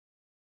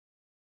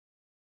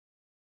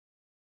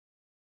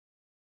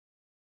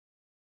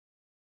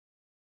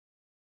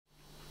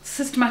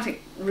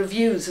Systematic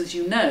reviews, as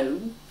you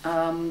know,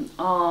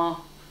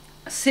 are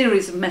a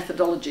series of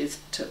methodologies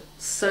to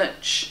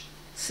search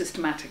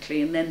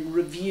systematically and then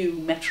review,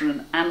 meta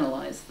and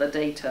analyse the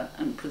data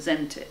and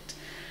present it.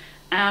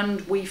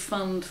 And we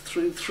fund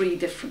through 3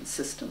 different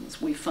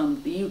systems. We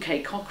fund the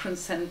UK Cochrane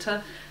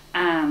Centre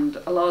and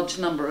a large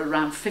number,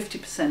 around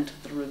 50%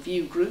 of the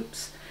review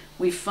groups.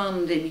 We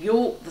fund in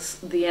York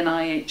the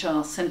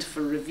NIHR Centre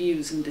for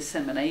Reviews and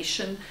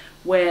Dissemination,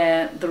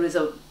 where there is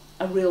a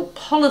real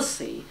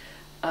policy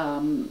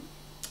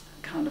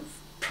kind of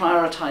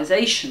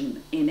prioritisation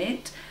in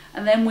it.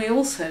 And then we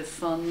also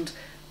fund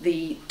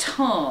the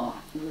TAR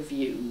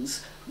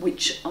reviews,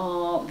 which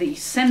are the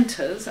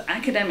centres,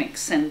 academic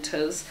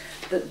centres,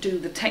 that do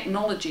the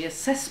technology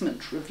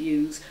assessment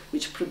reviews,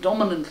 which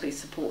predominantly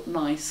support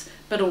NICE,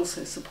 but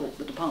also support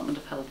the Department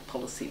of Health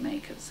policy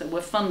makers. So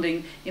we're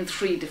funding in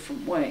 3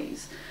 different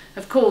ways.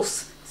 Of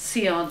course,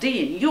 CRD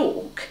in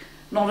York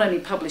not only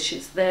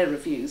publishes their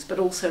reviews, but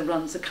also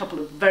runs a couple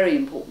of very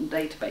important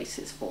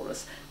databases for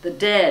us, the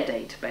DARE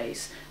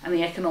database and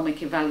the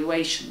Economic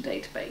Evaluation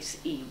database,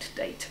 EAD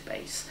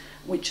database,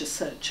 which are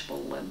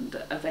searchable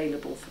and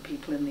available for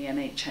people in the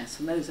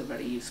NHS, and those are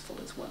very useful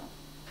as well.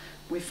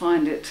 We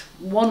find it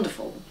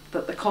wonderful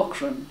that the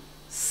Cochrane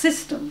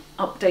system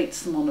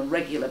updates them on a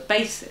regular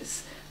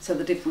basis, so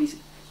that if we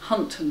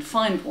hunt and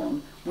find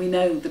one, we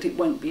know that it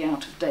won't be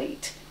out of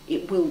date.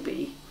 It will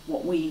be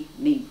what we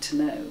need to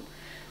know.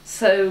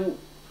 So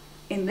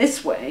in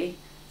this way,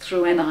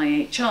 through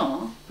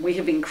NIHR, we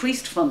have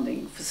increased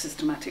funding for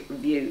systematic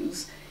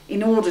reviews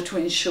in order to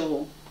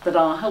ensure that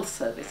our health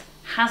service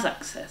has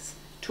access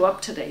to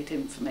up-to-date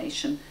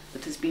information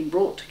that has been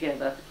brought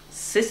together,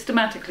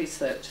 systematically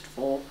searched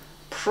for,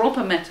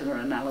 proper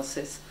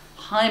meta-analysis,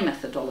 high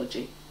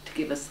methodology to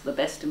give us the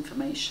best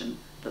information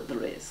that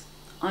there is.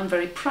 I'm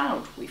very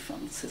proud we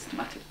fund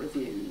systematic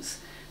reviews.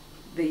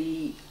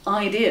 The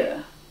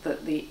idea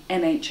that the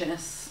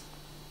NHS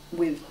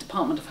with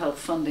Department of Health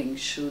funding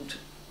should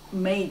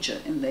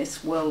major in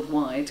this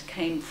worldwide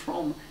came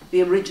from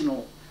the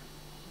original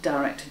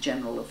Director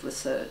General of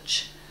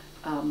Research,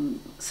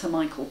 Sir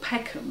Michael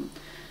Peckham.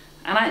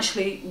 And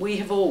actually we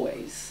have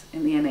always,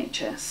 in the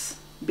NHS,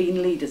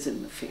 been leaders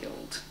in the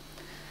field.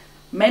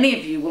 Many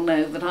of you will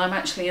know that I'm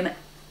actually an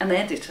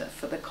editor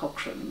for the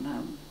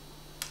Cochrane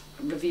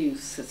review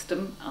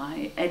system.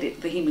 I edit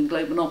the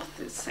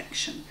hemoglobinopathies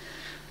section.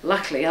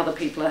 Luckily other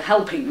people are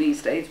helping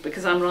these days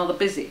because I'm rather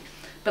busy.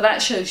 But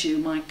that shows you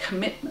my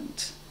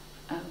commitment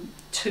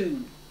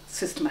to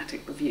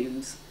systematic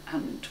reviews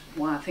and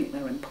why I think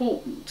they're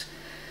important.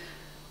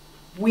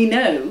 We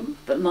know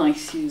that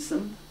NICE use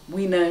them.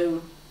 We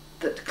know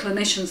that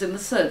clinicians in the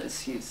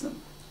service use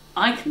them.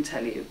 I can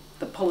tell you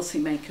that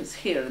policymakers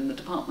here in the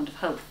Department of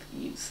Health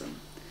use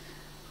them.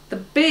 The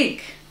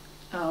big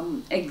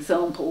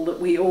example that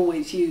we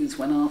always use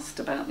when asked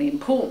about the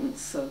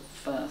importance of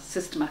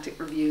systematic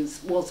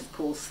reviews was, of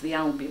course, the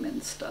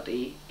Albumin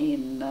study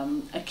in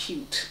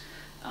acute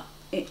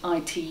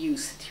ITU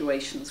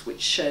situations,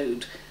 which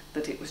showed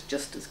that it was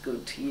just as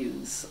good to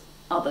use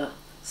other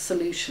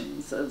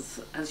solutions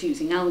as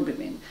using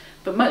albumin.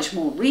 But much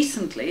more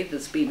recently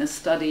there's been a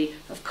study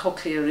of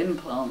cochlear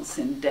implants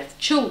in deaf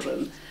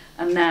children,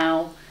 and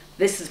now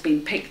this has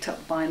been picked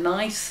up by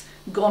NICE,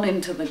 gone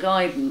into the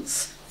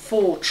guidance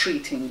for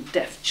treating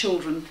deaf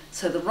children,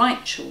 so the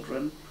right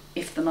children,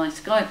 if the NICE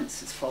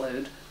guidance is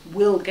followed,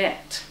 will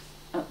get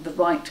the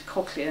right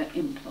cochlear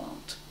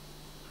implant.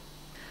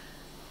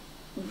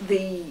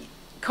 The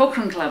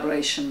Cochrane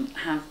collaboration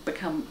have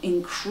become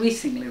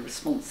increasingly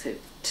responsive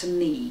to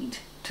need,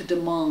 to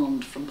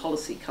demand from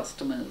policy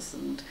customers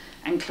and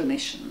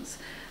clinicians.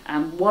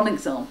 And one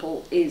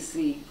example is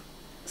the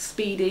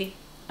Speedy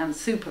and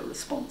Super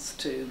response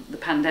to the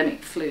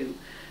pandemic flu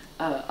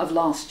of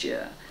last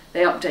year.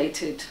 They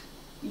updated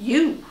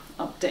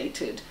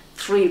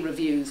 3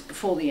 reviews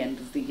before the end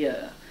of the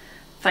year.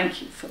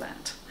 Thank you for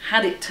that.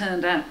 Had it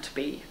turned out to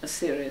be a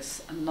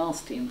serious and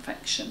nasty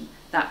infection,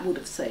 that would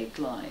have saved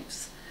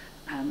lives.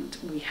 And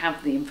we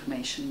have the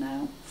information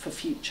now for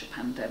future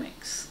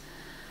pandemics.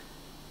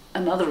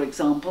 Another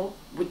example,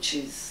 which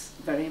is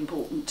very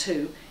important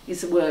too,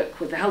 is the work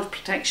with the Health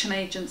Protection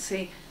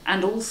Agency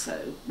and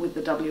also with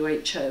the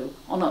WHO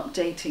on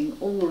updating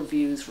all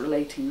reviews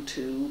relating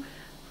to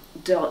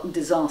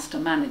disaster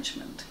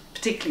management,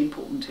 particularly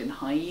important in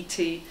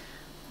Haiti,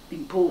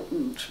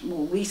 important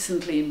more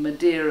recently in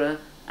Madeira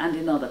and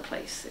in other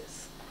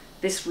places.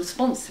 This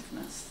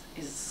responsiveness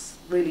is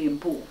really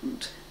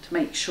important to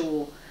make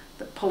sure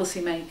that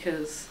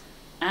policymakers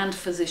and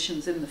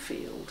physicians in the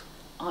field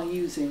are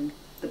using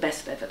the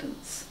best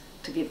evidence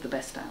to give the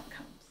best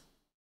outcome.